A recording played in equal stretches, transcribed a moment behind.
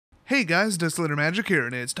Hey guys, Desolator Magic here,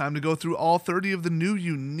 and it's time to go through all 30 of the new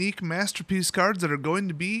unique Masterpiece cards that are going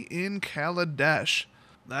to be in Kaladesh.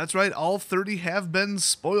 That's right, all 30 have been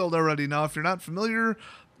spoiled already. Now, if you're not familiar,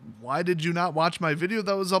 why did you not watch my video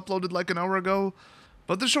that was uploaded like an hour ago?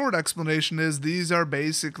 But the short explanation is these are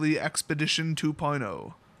basically Expedition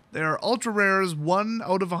 2.0. They are ultra rares, 1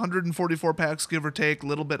 out of 144 packs, give or take, a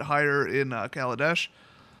little bit higher in Kaladesh.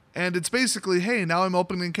 And it's basically, hey, now I'm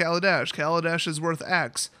opening Kaladesh. Kaladesh is worth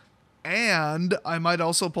X. And I might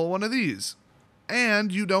also pull one of these.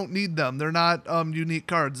 And you don't need them. They're not unique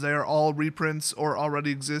cards. They are all reprints or already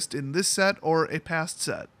exist in this set or a past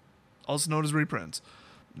set, also known as reprints.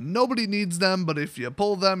 Nobody needs them, but if you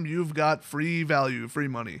pull them, you've got free value, free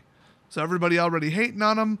money. So everybody already hating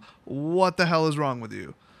on them, what the hell is wrong with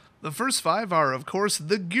you? The first 5 are, of course,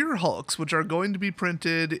 the Gear Hulks, which are going to be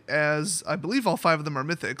printed as, I believe all 5 of them are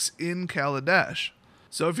mythics, in Kaladesh.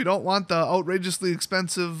 So if you don't want the outrageously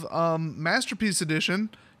expensive Masterpiece Edition,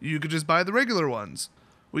 you could just buy the regular ones.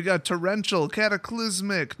 We got Torrential,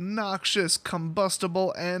 Cataclysmic, Noxious,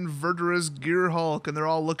 Combustible, and Verdurous Gear Hulk, and they're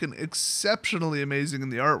all looking exceptionally amazing in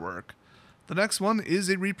the artwork. The next one is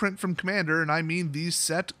a reprint from Commander, and I mean the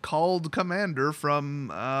set called Commander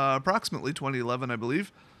from approximately 2011, I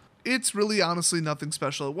believe. It's really honestly nothing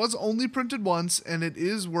special. It was only printed once, and it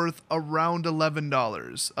is worth around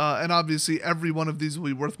 $11. And obviously every one of these will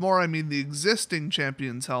be worth more. I mean, the existing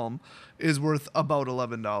Champion's Helm is worth about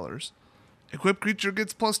 $11. Equipped creature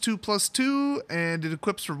gets +2/+2, and it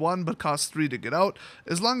equips for 1 but costs 3 to get out.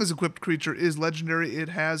 As long as equipped creature is legendary, it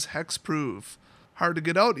has hexproof. Hard to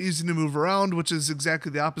get out, easy to move around, which is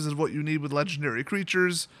exactly the opposite of what you need with legendary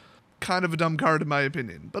creatures. Kind of a dumb card in my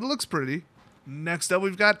opinion, but it looks pretty. Next up,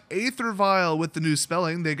 we've got Aether Vial with the new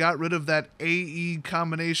spelling. They got rid of that AE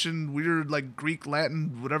combination, weird like Greek,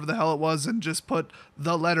 Latin, whatever the hell it was, and just put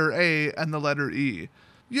the letter A and the letter E.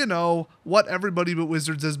 You know, what everybody but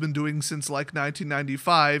Wizards has been doing since like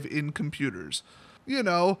 1995 in computers. You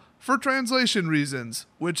know, for translation reasons,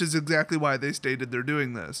 which is exactly why they stated they're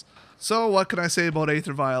doing this. So what can I say about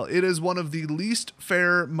Aether Vial? It is one of the least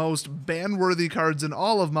fair, most ban-worthy cards in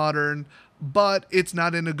all of Modern, but it's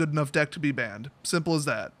not in a good enough deck to be banned. Simple as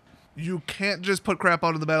that. You can't just put crap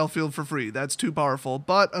out on the battlefield for free. That's too powerful.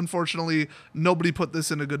 But unfortunately, nobody put this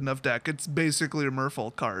in a good enough deck. It's basically a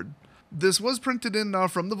Merfolk card. This was printed in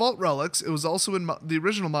from the Vault Relics. It was also in the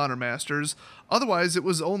original Modern Masters. Otherwise, it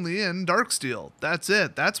was only in Darksteel. That's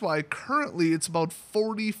it. That's why currently it's about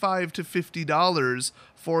 $45 to $50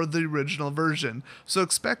 for the original version. So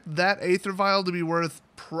expect that Aether Vial to be worth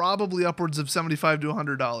probably upwards of $75 to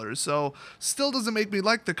 $100. So still doesn't make me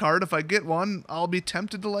like the card. If I get one, I'll be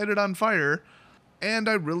tempted to light it on fire. And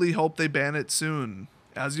I really hope they ban it soon.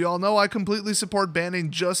 As you all know, I completely support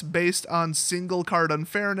banning just based on single card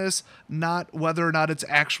unfairness, not whether or not it's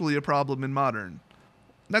actually a problem in Modern.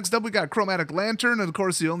 Next up, we got Chromatic Lantern, and of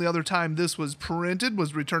course the only other time this was printed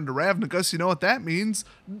was Return to Ravnica, so you know what that means?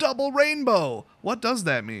 Double Rainbow! What does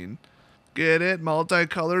that mean? Get it?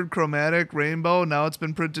 Multicolored, chromatic, rainbow, now it's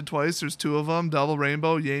been printed twice, there's 2 of them, double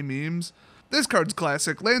rainbow, yay memes. This card's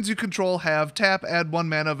classic. Lands you control have tap, add 1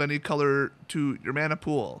 mana of any color to your mana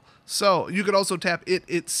pool. So, you could also tap it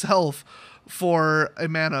itself for a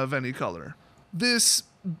mana of any color. This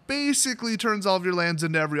basically turns all of your lands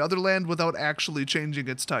into every other land without actually changing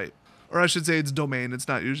its type. Or I should say its domain, it's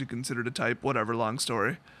not usually considered a type, whatever, long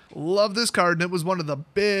story. Love this card, and it was one of the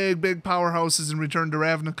big powerhouses in Return to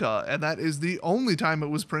Ravnica, and that is the only time it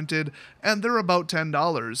was printed, and they're about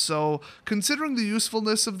 $10. So, considering the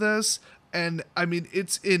usefulness of this, and I mean,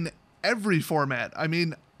 it's in every format. I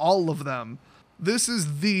mean, all of them. This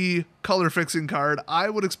is the color fixing card. I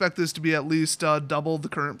would expect this to be at least double the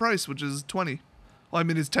current price, which is 20. Well, I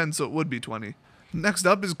mean, it's 10, so it would be 20. Next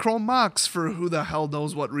up is Chrome Mox for who the hell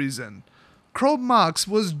knows what reason. Chrome Mox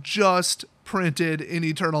was just printed in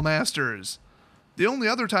Eternal Masters. The only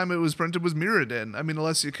other time it was printed was Mirrodin. I mean,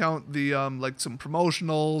 unless you count the, like some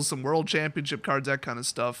promotionals, some World Championship cards, that kind of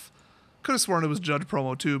stuff. Could have sworn it was Judge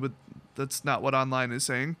promo too, but that's not what online is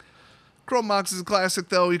saying. Chrome Mox is a classic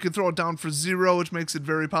though. You can throw it down for 0, which makes it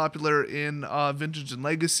very popular in Vintage and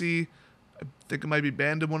Legacy. I think it might be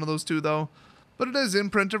banned in one of those 2 though. But it is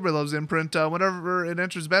imprint. Everybody loves imprint. Whenever it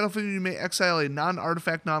enters the battlefield, you may exile a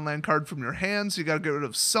non-artifact, non-land card from your hand, so you gotta get rid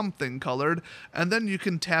of something colored, and then you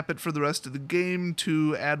can tap it for the rest of the game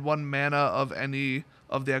to add 1 mana of any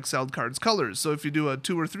of the exiled card's colors. So if you do a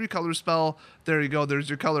 2 or 3 color spell, there you go, there's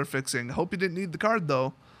your color fixing. Hope you didn't need the card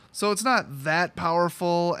though. So it's not that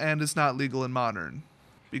powerful, and it's not legal in Modern.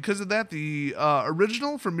 Because of that, the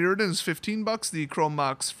original from Mirrodin is $15. The Chrome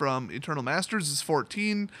Mox from Eternal Masters is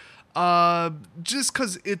 $14. Just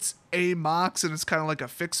because it's a Mox and it's kind of like a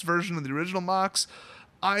fixed version of the original Mox,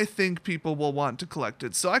 I think people will want to collect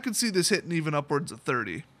it. So I could see this hitting even upwards of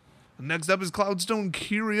 30. Next up is Cloudstone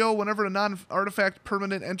Curio. Whenever a non-artifact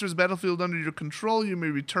permanent enters battlefield under your control, you may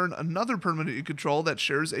return another permanent you control that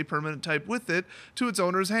shares a permanent type with it to its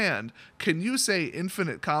owner's hand. Can you say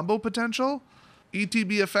infinite combo potential?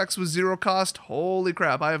 ETB effects with 0 cost? Holy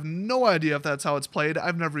crap, I have no idea if that's how it's played.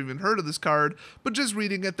 I've never even heard of this card, but just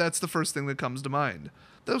reading it, that's the first thing that comes to mind.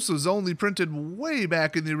 This was only printed way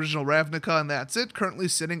back in the original Ravnica, and that's it, currently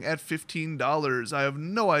sitting at $15. I have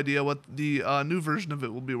no idea what the new version of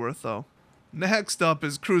it will be worth, though. Next up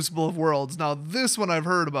is Crucible of Worlds. Now, this one I've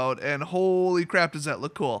heard about, and holy crap, does that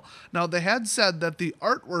look cool. Now, they had said that the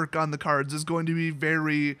artwork on the cards is going to be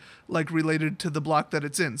very, related to the block that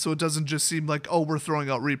it's in, so it doesn't just seem like, oh, we're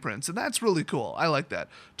throwing out reprints, and that's really cool. I like that.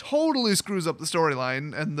 Totally screws up the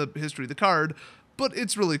storyline and the history of the card, but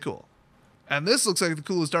it's really cool. And this looks like the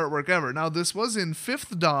coolest artwork ever. Now, this was in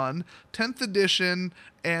 5th Dawn, 10th edition,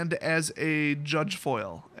 and as a judge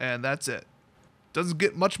foil, and that's it. Doesn't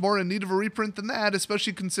get much more in need of a reprint than that,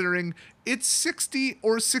 especially considering it's $60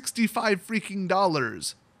 or $65 freaking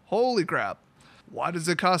dollars. Holy crap. Why does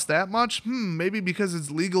it cost that much? Maybe because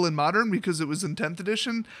it's legal in Modern, because it was in 10th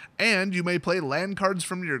edition, and you may play land cards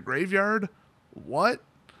from your graveyard? What?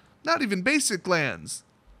 Not even basic lands.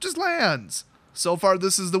 Just lands. So far,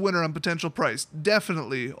 this is the winner on potential price.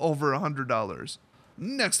 Definitely over $100.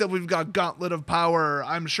 Next up, we've got Gauntlet of Power.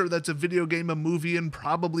 I'm sure that's a video game, a movie, and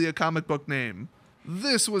probably a comic book name.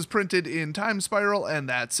 This was printed in Time Spiral, and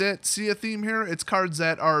that's it. See a theme here? It's cards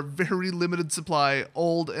that are very limited supply,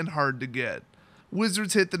 old, and hard to get.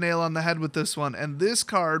 Wizards hit the nail on the head with this one, and this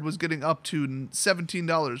card was getting up to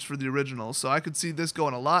 $17 for the original, so I could see this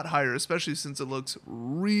going a lot higher, especially since it looks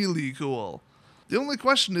really cool. The only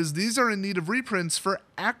question is these are in need of reprints for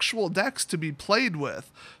actual decks to be played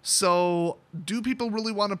with. So do people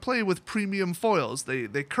really want to play with premium foils?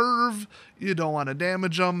 They curve, you don't want to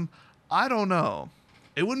damage them. I don't know.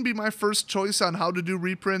 It wouldn't be my first choice on how to do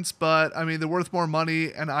reprints, but I mean, they're worth more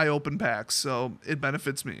money and I open packs, so it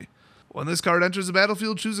benefits me. When this card enters the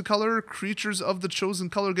battlefield, choose a color. Creatures of the chosen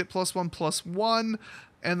color get +1/+1.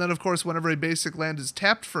 And then, of course, whenever a basic land is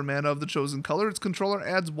tapped for mana of the chosen color, its controller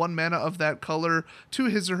adds 1 mana of that color to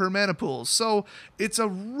his or her mana pool. So it's a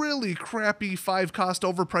really crappy 5-cost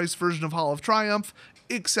overpriced version of Hall of Triumph,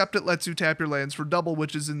 except it lets you tap your lands for double,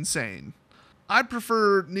 which is insane. I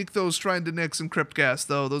prefer Nykthos, Shrine to Nyx, and Cryptghast,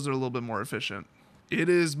 though. Those are a little bit more efficient. It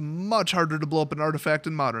is much harder to blow up an artifact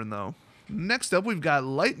in Modern, though. Next up, we've got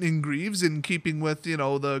Lightning Greaves, in keeping with,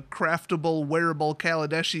 the craftable, wearable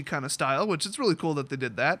Kaladesh kind of style, which is really cool that they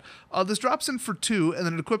did that. This drops in for 2, and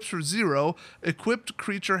then it equips for 0. Equipped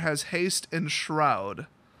creature has haste and shroud.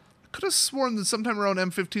 I could have sworn that sometime around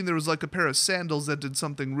M15 there was a pair of sandals that did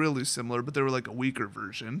something really similar, but they were a weaker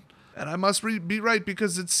version. And I must be right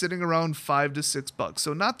because it's sitting around $5 to $6.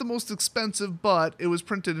 So not the most expensive, but it was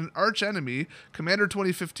printed in Arch Enemy, Commander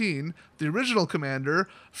 2015, the original Commander,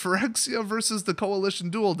 Phyrexia versus the Coalition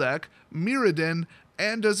Dual Deck, Mirrodin,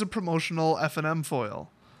 and as a promotional F&M foil.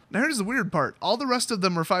 Now here's the weird part. All the rest of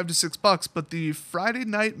them are $5 to $6, but the Friday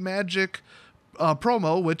Night Magic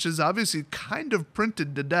promo, which is obviously kind of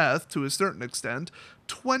printed to death to a certain extent,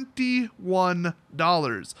 $21.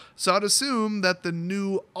 So I'd assume that the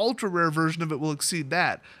new ultra rare version of it will exceed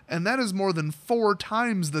that, and that is more than 4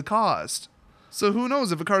 times the cost. So who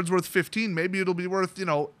knows, if a card's worth 15, maybe it'll be worth,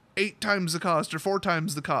 8 times the cost or 4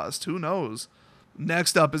 times the cost. Who knows?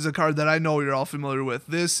 Next up is a card that I know you're all familiar with.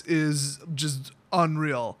 This is just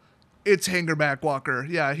unreal. It's Hangerback Walker.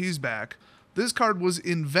 Yeah, he's back. This card was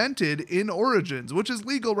invented in Origins, which is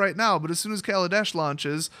legal right now, but as soon as Kaladesh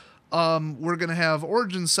launches, we're going to have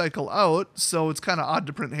Origins cycle out, so it's kind of odd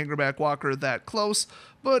to print Hangerback Walker that close,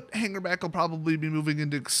 but Hangerback will probably be moving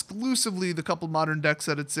into exclusively the couple Modern decks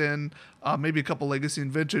that it's in, maybe a couple Legacy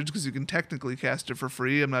and Vintage, because you can technically cast it for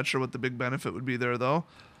free. I'm not sure what the big benefit would be there, though.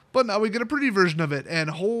 But now we get a pretty version of it, and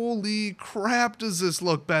holy crap does this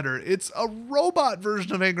look better. It's a robot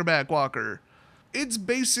version of Hangerback Walker. It's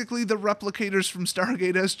basically the replicators from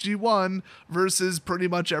Stargate SG-1 versus pretty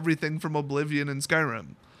much everything from Oblivion and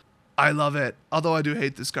Skyrim. I love it, although I do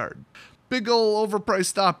hate this card. Big ol'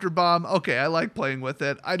 overpriced Thopter Bomb. Okay, I like playing with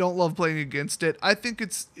it. I don't love playing against it. I think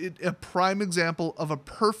it's a prime example of a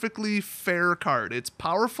perfectly fair card. It's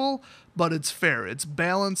powerful, but it's fair. It's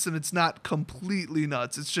balanced, and it's not completely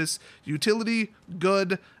nuts. It's just utility,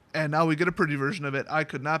 good, and now we get a pretty version of it. I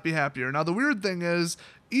could not be happier. Now, the weird thing is,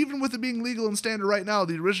 even with it being legal and standard right now,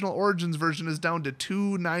 the original Origins version is down to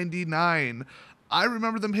 $2.99. I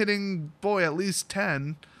remember them hitting, at least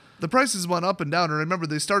 10. The prices went up and down, and remember,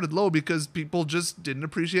 they started low because people just didn't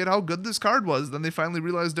appreciate how good this card was. Then they finally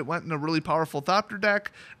realized it went in a really powerful Thopter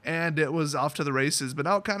deck, and it was off to the races. But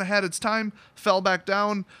now it kind of had its time, fell back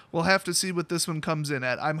down. We'll have to see what this one comes in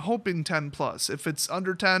at. I'm hoping 10 plus. If it's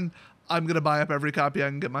under 10, I'm going to buy up every copy I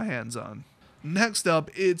can get my hands on. Next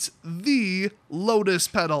up, it's the Lotus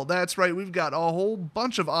Petal. That's right, we've got a whole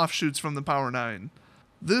bunch of offshoots from the Power 9.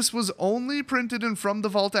 This was only printed in From the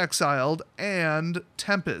Vault Exiled and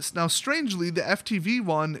Tempest. Now, strangely, the FTV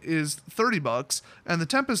one is $30, and the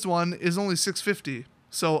Tempest one is only $6.50.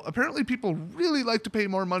 So apparently people really like to pay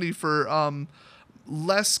more money for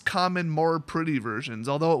less common, more pretty versions,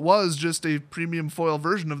 although it was just a premium foil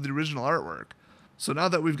version of the original artwork. So now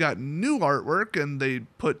that we've got new artwork and they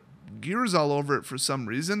put gears all over it for some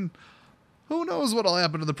reason, who knows what'll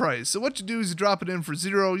happen to the price. So what you do is you drop it in for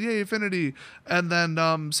 0, yay, affinity, and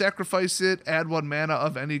then sacrifice it, add 1 mana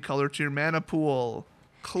of any color to your mana pool.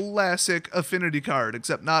 Classic affinity card,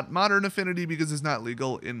 except not modern affinity because it's not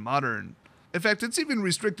legal in modern. In fact, it's even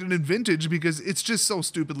restricted in vintage because it's just so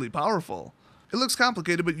stupidly powerful. It looks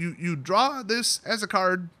complicated, but you draw this as a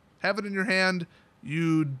card, have it in your hand,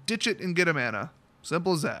 you ditch it and get a mana.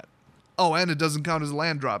 Simple as that. Oh, and it doesn't count as a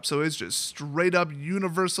land drop, so it's just straight up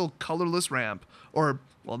universal colorless ramp. Or,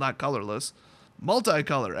 well, not colorless.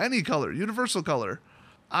 Multicolor, any color, universal color.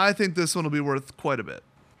 I think this one will be worth quite a bit.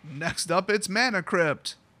 Next up, it's Mana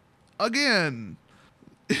Crypt. Again.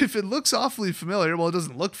 If it looks awfully familiar, well, it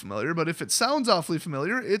doesn't look familiar, but if it sounds awfully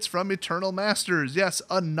familiar, it's from Eternal Masters. Yes,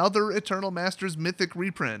 another Eternal Masters Mythic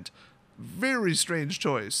reprint. Very strange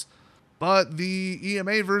choice. But the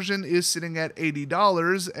EMA version is sitting at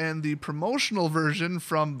 $80, and the promotional version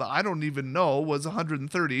from, I don't even know, was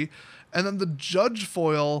 $130, and then the Judge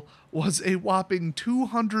foil was a whopping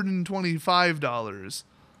 $225.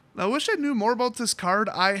 Now, I wish I knew more about this card.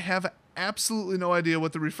 I have absolutely no idea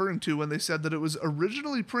what they're referring to when they said that it was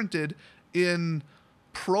originally printed in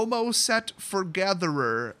promo set for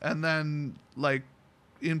Gatherer, and then, like,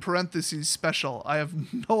 in parentheses, special. I have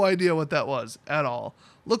no idea what that was at all.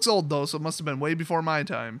 Looks old though, so it must have been way before my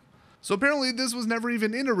time. So apparently this was never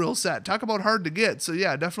even in a real set. Talk about hard to get. So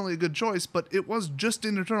yeah, definitely a good choice, but it was just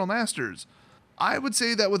in Eternal Masters. I would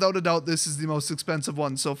say that without a doubt this is the most expensive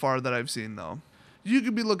one so far that I've seen though. You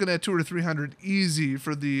could be looking at $200 or $300 easy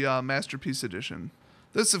for the Masterpiece Edition.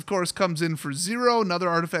 This, of course, comes in for 0. Another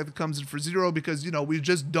artifact that comes in for 0 because, you know, we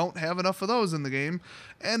just don't have enough of those in the game.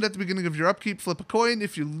 And at the beginning of your upkeep, flip a coin.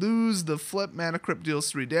 If you lose, the flip Mana Crypt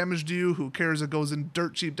deals 3 damage to you. Who cares? It goes in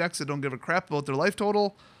dirt cheap decks that don't give a crap about their life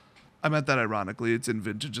total. I meant that ironically. It's in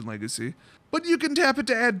Vintage and Legacy. But you can tap it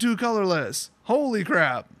to add 2 colorless. Holy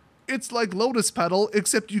crap. It's like Lotus Petal,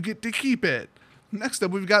 except you get to keep it. Next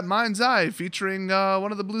up, we've got Mind's Eye, featuring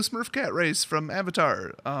one of the Blue Smurf Cat race from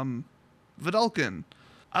Avatar, Vidalkin.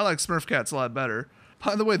 I like Smurf Cats a lot better.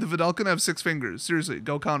 By the way, the Vidalkin have 6 fingers. Seriously,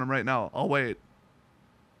 go count them right now. I'll wait.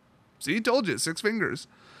 See, told you, 6 fingers.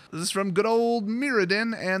 This is from good old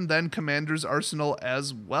Mirrodin, and then Commander's Arsenal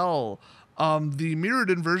as well. The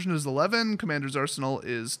Mirrodin version is 11, Commander's Arsenal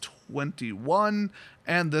is 21,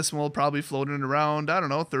 and this one will probably float in around, I don't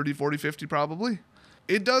know, 30, 40, 50 probably.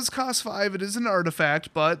 It does cost 5, it is an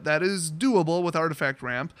artifact, but that is doable with Artifact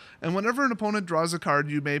Ramp, and whenever an opponent draws a card,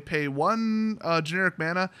 you may pay 1 generic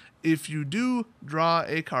mana. If you do, draw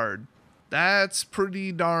a card. That's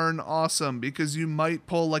pretty darn awesome, because you might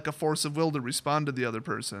pull like a Force of Will to respond to the other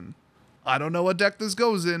person. I don't know what deck this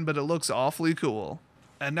goes in, but it looks awfully cool.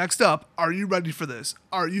 And next up, are you ready for this?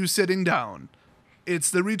 Are you sitting down?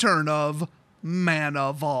 It's the return of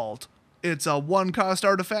Mana Vault. It's a 1-cost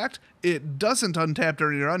artifact. It doesn't untap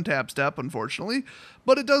during your untap step, unfortunately,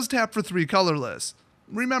 but it does tap for 3 colorless.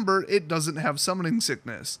 Remember, it doesn't have Summoning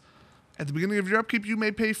Sickness. At the beginning of your upkeep, you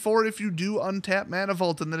may pay 4 if you do untap Mana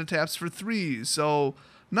Vault, and then it taps for 3, so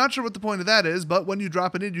not sure what the point of that is, but when you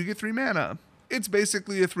drop it in, you get 3 mana. It's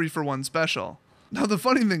basically a 3-for-1 special. Now, the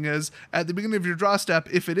funny thing is, at the beginning of your draw step,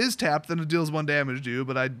 if it is tapped, then it deals 1 damage to you,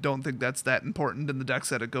 but I don't think that's that important in the deck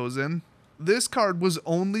set it goes in. This card was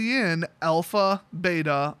only in Alpha,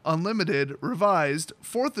 Beta, Unlimited, Revised,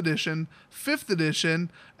 4th Edition, 5th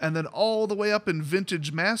Edition, and then all the way up in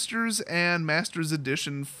Vintage Masters and Masters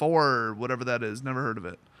Edition 4, whatever that is. Never heard of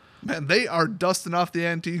it. Man, they are dusting off the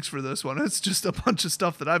antiques for this one. It's just a bunch of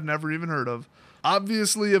stuff that I've never even heard of.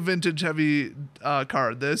 Obviously a vintage-heavy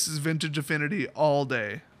card. This is Vintage Affinity all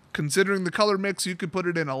day. Considering the color mix, you could put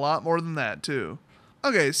it in a lot more than that, too.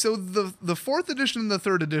 Okay, so the 4th edition and the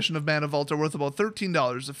 3rd edition of Mana Vault are worth about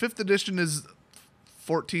 $13. The 5th edition is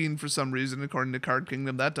 $14 for some reason, according to Card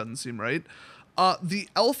Kingdom. That doesn't seem right. The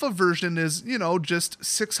alpha version is, just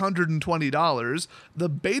 $620. The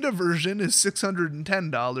beta version is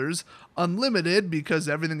 $610. Unlimited, because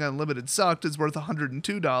everything unlimited sucked, is worth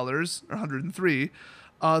 $102 or $103.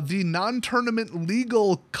 The non-tournament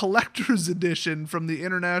legal collector's edition from the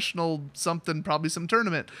international something, probably some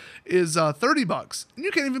tournament, is $30, and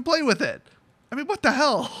you can't even play with it. I mean, what the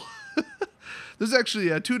hell? There's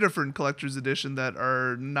actually two different collector's edition that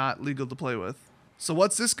are not legal to play with. So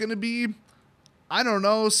what's this going to be? I don't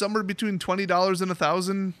know, somewhere between $20 and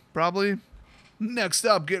 $1,000, probably. Next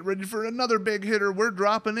up, get ready for another big hitter. We're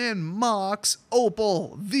dropping in Mox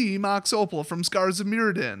Opal, the Mox Opal from Scars of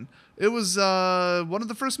Mirrodin. It was one of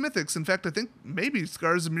the first mythics. In fact, I think maybe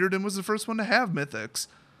Scars of Mirrodin was the first one to have mythics.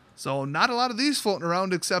 So not a lot of these floating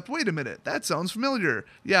around, except, wait a minute, that sounds familiar.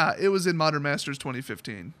 Yeah, it was in Modern Masters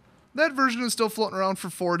 2015. That version is still floating around for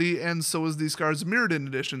 $40, and so is the Scars of Mirrodin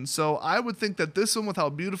edition. So I would think that this one, with how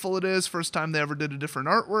beautiful it is, first time they ever did a different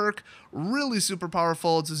artwork, really super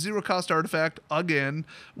powerful. It's a zero-cost artifact, again.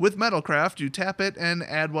 With Metalcraft, you tap it and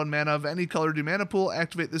add 1 mana of any color to your mana pool.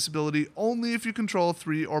 Activate this ability only if you control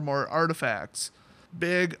 3 or more artifacts.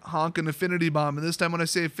 Big honkin' affinity bomb, and this time when I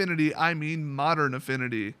say affinity, I mean modern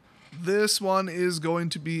affinity. This one is going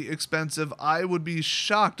to be expensive. I would be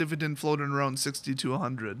shocked if it didn't float in around 60 to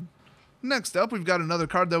 100. Next up, we've got another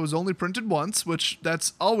card that was only printed once, which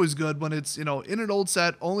that's always good when it's, in an old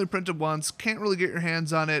set, only printed once, can't really get your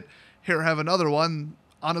hands on it. Here, have another one,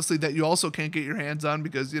 honestly, that you also can't get your hands on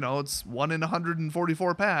because, it's 1 in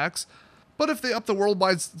 144 packs. But if they up the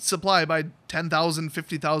worldwide supply by 10,000,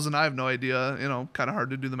 50,000, I have no idea, kind of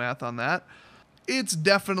hard to do the math on that. It's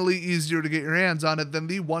definitely easier to get your hands on it than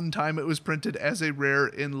the one time it was printed as a rare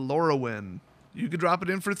in Lorwyn. You can drop it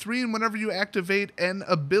in for 3, and whenever you activate an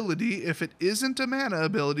ability, if it isn't a mana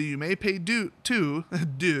ability, you may pay you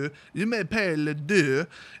may pay le deux.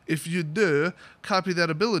 If you do copy that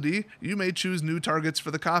ability, you may choose new targets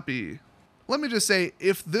for the copy. Let me just say,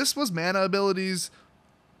 if this was mana abilities,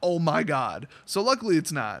 oh my god. So luckily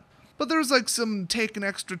it's not. But there's some take an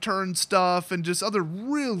extra turn stuff and just other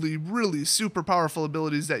really, really super powerful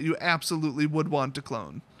abilities that you absolutely would want to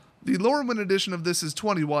clone. The Lorwyn edition of this is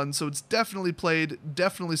 21, so it's definitely played,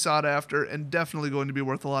 definitely sought after, and definitely going to be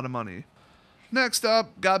worth a lot of money. Next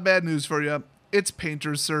up, got bad news for you. It's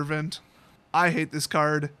Painter's Servant. I hate this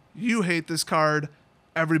card. You hate this card.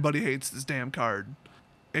 Everybody hates this damn card.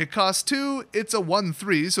 It costs 2, it's a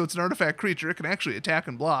 1/3, so it's an artifact creature. It can actually attack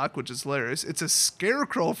and block, which is hilarious. It's a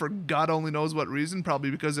scarecrow for God only knows what reason,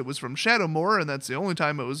 probably because it was from Shadowmoor, and that's the only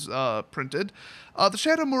time it was printed. The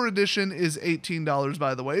Shadowmoor edition is $18,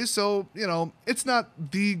 by the way, so, it's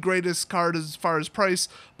not the greatest card as far as price,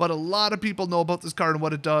 but a lot of people know about this card and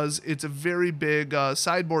what it does. It's a very big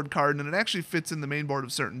sideboard card, and it actually fits in the main board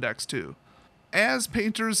of certain decks, too. As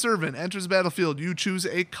Painter's Servant enters the battlefield, you choose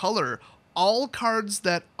a color. All cards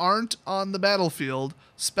that aren't on the battlefield,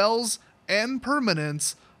 spells and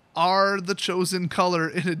permanents, are the chosen color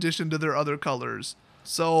in addition to their other colors.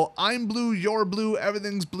 So I'm blue, you're blue,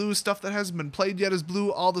 everything's blue, stuff that hasn't been played yet is blue,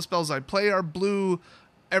 all the spells I play are blue,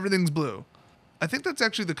 everything's blue. I think that's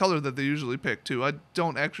actually the color that they usually pick too. I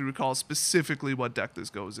don't actually recall specifically what deck this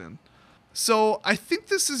goes in. So I think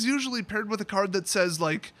this is usually paired with a card that says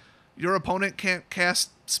your opponent can't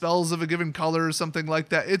cast spells of a given color or something like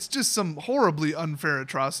that. It's just some horribly unfair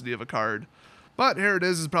atrocity of a card. But here it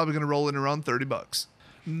is. It's probably going to roll in around $30.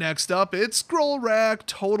 Next up, it's Scroll Rack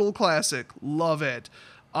Total Classic. Love it.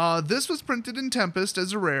 This was printed in Tempest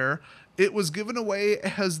as a rare. It was given away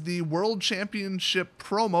as the World Championship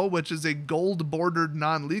promo, which is a gold-bordered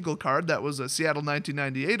non-legal card. That was a Seattle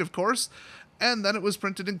 1998, of course. And then it was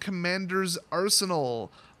printed in Commander's Arsenal.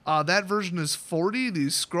 That version is $40. The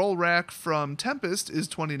Scroll Rack from Tempest is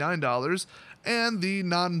 $29. And the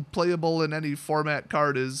non-playable in any format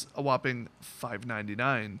card is a whopping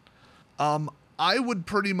 $5.99. I would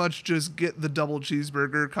pretty much just get the double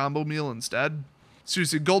cheeseburger combo meal instead.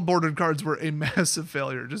 Seriously, gold-bordered cards were a massive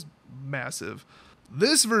failure. Just massive.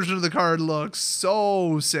 This version of the card looks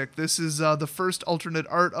so sick. This is the first alternate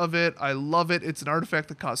art of it. I love it. It's an artifact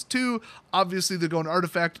that costs 2. Obviously, they're going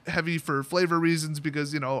artifact heavy for flavor reasons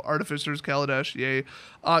because, Artificers, Kaladesh, yay.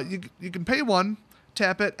 You can pay 1,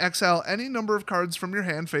 tap it, exile any number of cards from your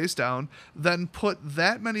hand face down, then put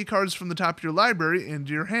that many cards from the top of your library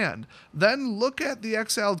into your hand. Then look at the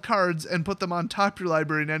exiled cards and put them on top of your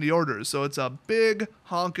library in any order. So it's a big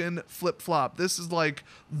honkin' flip-flop. This is like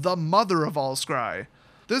the mother of all scry.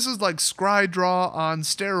 This is like scry draw on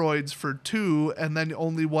steroids for 2 and then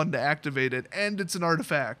only 1 to activate it, and it's an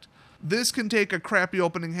artifact. This can take a crappy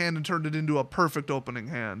opening hand and turn it into a perfect opening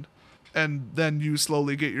hand. And then you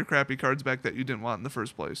slowly get your crappy cards back that you didn't want in the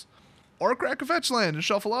first place. or crack a fetch land and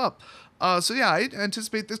shuffle up. So yeah, I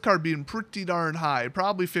anticipate this card being pretty darn high,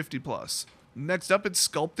 probably 50 plus. Next up, it's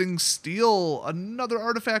Sculpting Steel, another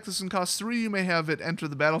artifact. This can cost 3. You may have it enter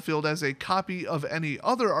the battlefield as a copy of any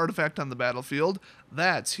other artifact on the battlefield.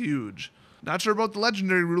 That's huge. Not sure about the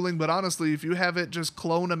legendary ruling, but honestly, if you have it just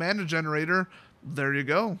clone a mana generator, there you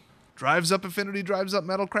go. Drives up affinity, drives up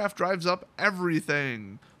metalcraft, drives up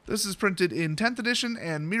everything. This is printed in 10th edition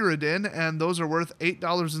and Mirrodin, and those are worth $8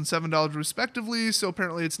 and $7 respectively, so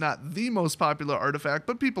apparently it's not the most popular artifact,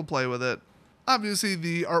 but people play with it. Obviously,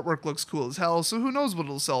 the artwork looks cool as hell, so who knows what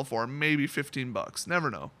it'll sell for? Maybe 15 bucks. Never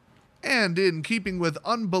know. And in keeping with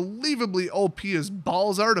unbelievably OP as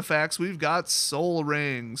balls artifacts, we've got Sol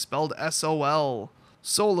Ring, spelled S-O-L.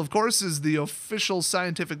 Sol, of course, is the official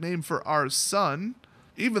scientific name for our sun.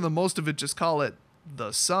 Even though most of it just call it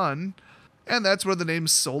the sun. And that's where the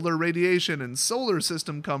names solar radiation and solar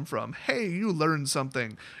system come from. Hey, you learned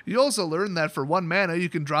something. You also learned that for 1 mana, you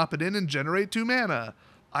can drop it in and generate 2 mana.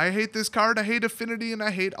 I hate this card, I hate Affinity, and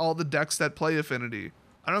I hate all the decks that play Affinity.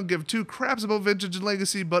 I don't give 2 craps about Vintage and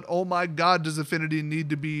Legacy, but oh my god, does Affinity need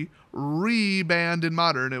to be re-banned in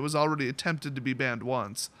Modern. It was already attempted to be banned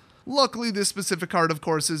once. Luckily, this specific card, of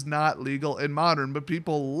course, is not legal in Modern, but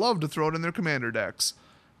people love to throw it in their Commander decks.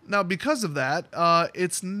 Now, because of that,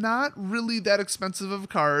 it's not really that expensive of a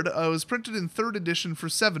card. It was printed in 3rd edition for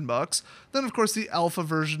 $7. Then, of course, the alpha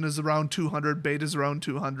version is around 200, beta is around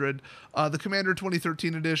 200. The Commander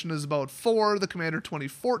 2013 edition is about 4. The Commander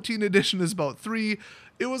 2014 edition is about 3.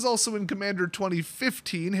 It was also in Commander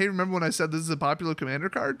 2015. Hey, remember when I said this is a popular Commander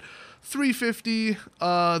card?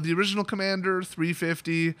 $350. The original Commander,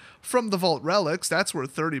 $350. From the Vault Relics, that's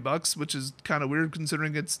worth $30, which is kind of weird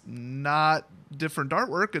considering it's not different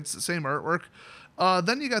artwork. It's the same artwork.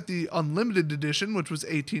 Then you got the Unlimited edition, which was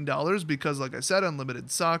 $18 because, like I said,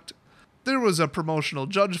 Unlimited sucked. There was a promotional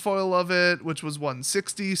judge foil of it, which was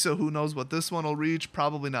 $160, so who knows what this one will reach.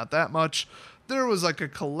 Probably not that much. There was like a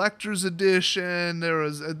collector's edition.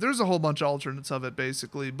 There's a whole bunch of alternates of it,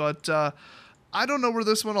 basically. But I don't know where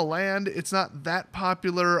this one will land. It's not that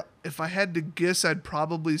popular. If I had to guess, I'd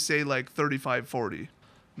probably say like $35, $40.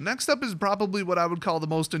 Next up is probably what I would call the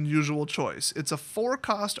most unusual choice. It's a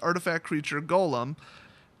 4-cost artifact creature golem.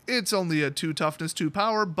 It's only a 2 toughness, 2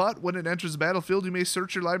 power, but when it enters the battlefield, you may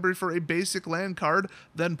search your library for a basic land card,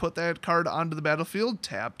 then put that card onto the battlefield,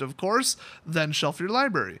 tapped of course, then shelf your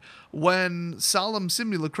library. When Solemn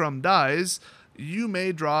Simulacrum dies, you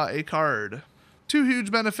may draw a card. 2 huge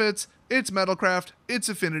benefits: it's Metalcraft, it's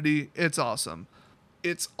Affinity, it's awesome.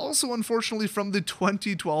 It's also unfortunately from the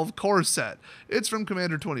 2012 core set. It's from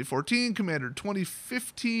Commander 2014, Commander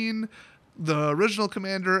 2015, the original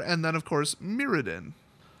Commander, and then of course Mirrodin.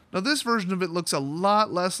 Now this version of it looks a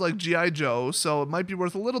lot less like G.I. Joe, so it might be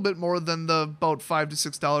worth a little bit more than the about $5 to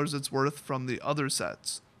 $6 it's worth from the other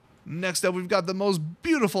sets. Next up, we've got the most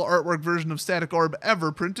beautiful artwork version of Static Orb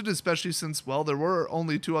ever printed, especially since, well, there were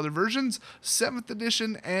only 2 other versions, 7th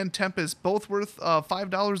edition and Tempest, both worth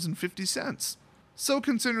 $5.50. So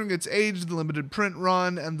considering its age, the limited print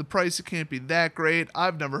run, and the price, it can't be that great.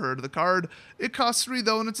 I've never heard of the card. It costs 3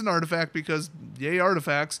 though, and it's an artifact because, yay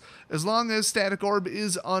artifacts. As long as Static Orb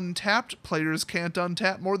is untapped, players can't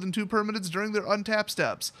untap more than 2 permanents during their untap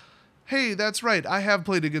steps. Hey, that's right, I have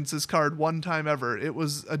played against this card one time ever. It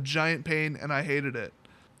was a giant pain, and I hated it.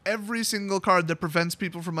 Every single card that prevents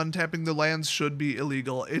people from untapping their lands should be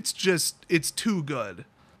illegal. It's too good.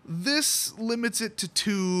 This limits it to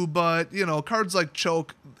 2, but, you know, cards like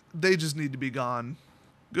Choke, they just need to be gone.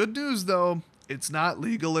 Good news, though, it's not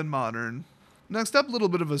legal in Modern. Next up, a little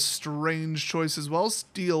bit of a strange choice as well,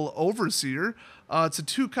 Steel Overseer. It's a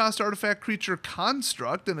 2-cost artifact creature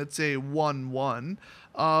construct, and it's a 1/1.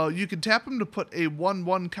 You can tap him to put a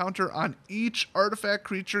 1/1 counter on each artifact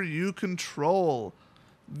creature you control.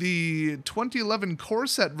 The 2011 core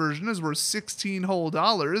set version is worth $16 whole,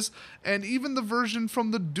 and even the version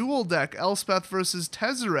from the dual deck, Elspeth vs.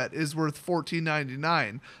 Tezzeret, is worth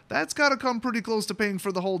 $14.99. That's gotta come pretty close to paying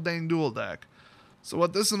for the whole dang dual deck. So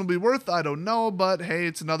what this one will be worth, I don't know, but hey,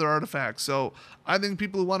 it's another artifact. So I think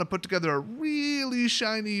people who want to put together a really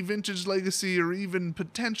shiny Vintage Legacy or even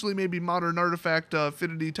potentially maybe Modern Artifact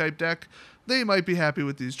Affinity type deck, they might be happy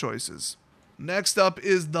with these choices. Next up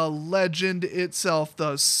is the legend itself,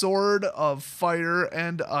 the Sword of Fire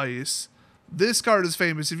and Ice. This card is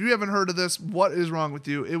famous. If you haven't heard of this, what is wrong with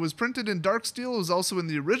you? It was printed in Dark Steel. It was also in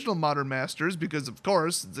the original Modern Masters because, of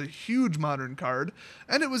course, it's a huge Modern card.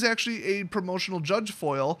 And it was actually a promotional Judge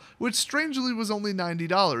foil, which strangely was only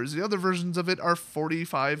 $90. The other versions of it are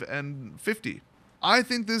 $45 and $50. I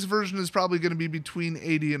think this version is probably going to be between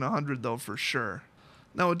 $80 and $100 though, for sure.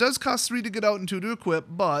 Now, it does cost 3 to get out and 2 to equip,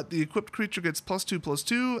 but the equipped creature gets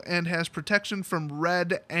 +2/+2 and has protection from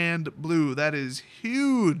red and blue. That is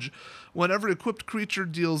huge. Whenever equipped creature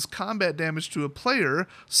deals combat damage to a player,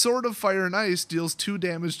 Sword of Fire and Ice deals 2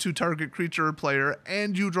 damage to target creature or player,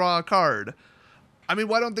 and you draw a card. I mean,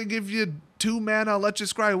 why don't they give you 2 mana, let you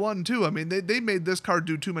scry 1 too? I mean, they made this card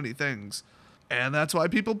do too many things. And that's why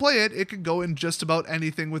people play it. It could go in just about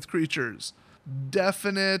anything with creatures.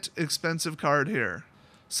 Definite expensive card here.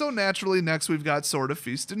 So naturally, next we've got Sword of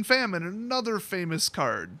Feast and Famine, another famous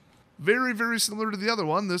card. Very, very similar to the other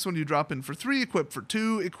one. This one you drop in for 3, equip for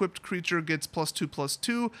 2. Equipped creature gets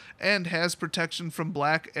 +2/+2 and has protection from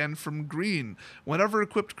black and from green. Whenever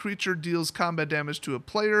equipped creature deals combat damage to a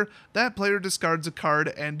player, that player discards a card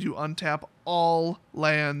and you untap all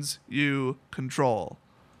lands you control.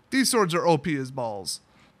 These swords are OP as balls.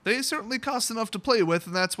 They certainly cost enough to play with,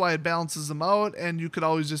 and that's why it balances them out, and you could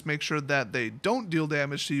always just make sure that they don't deal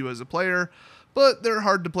damage to you as a player, but they're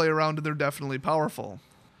hard to play around and they're definitely powerful.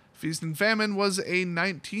 Feast and Famine was a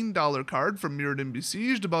 $19 card from Mirrored and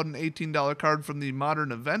Besieged, about an $18 card from the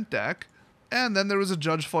Modern Event deck, and then there was a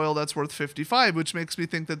Judge foil that's worth $55, which makes me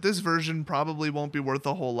think that this version probably won't be worth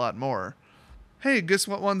a whole lot more. Hey, guess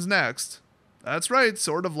what one's next? That's right,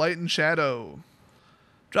 Sword of Light and Shadow.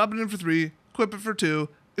 Drop it in for 3, equip it for 2,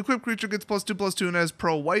 equipped creature gets +2/+2 and has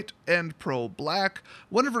pro-white and pro-black.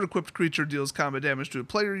 Whenever equipped creature deals combat damage to a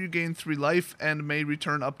player, you gain 3 life and may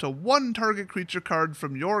return up to 1 target creature card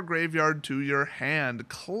from your graveyard to your hand.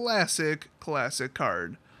 Classic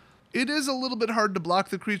card. It is a little bit hard to block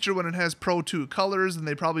the creature when it has pro-2 colors, and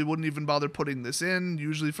they probably wouldn't even bother putting this in,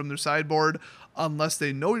 usually from their sideboard, unless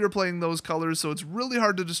they know you're playing those colors, so it's really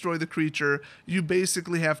hard to destroy the creature. You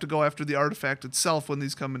basically have to go after the artifact itself when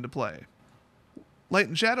these come into play. Light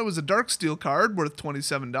and Shadow is a Darksteel card worth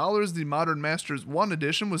 $27. The Modern Masters 1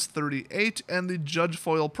 edition was $38, and the Judge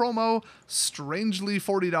foil promo, strangely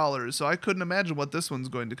 $40, so I couldn't imagine what this one's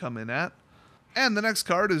going to come in at. And the next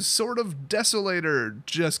card is Sword of Desolator.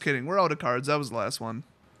 Just kidding, we're out of cards, that was the last one.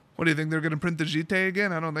 What do you think, they're going to print the JT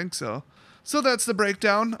again? I don't think so. So that's the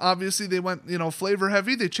breakdown. Obviously they went, flavor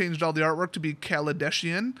heavy. They changed all the artwork to be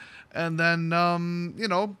Kaladeshian, and then,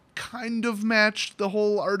 kind of matched the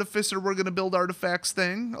whole Artificer, we're going to build artifacts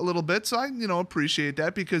thing a little bit. So I, appreciate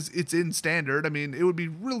that because it's in standard. I mean, it would be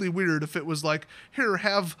really weird if it was like, here,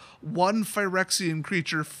 have 1 Phyrexian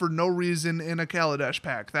creature for no reason in a Kaladesh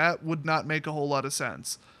pack. That would not make a whole lot of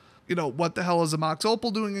sense. What the hell is a Mox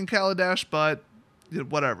Opal doing in Kaladesh? But,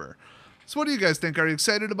 whatever. So what do you guys think? Are you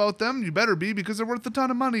excited about them? You better be, because they're worth a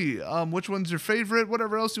ton of money. Which one's your favorite?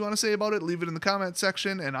 Whatever else you want to say about it, leave it in the comment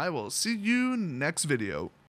section, and I will see you next video.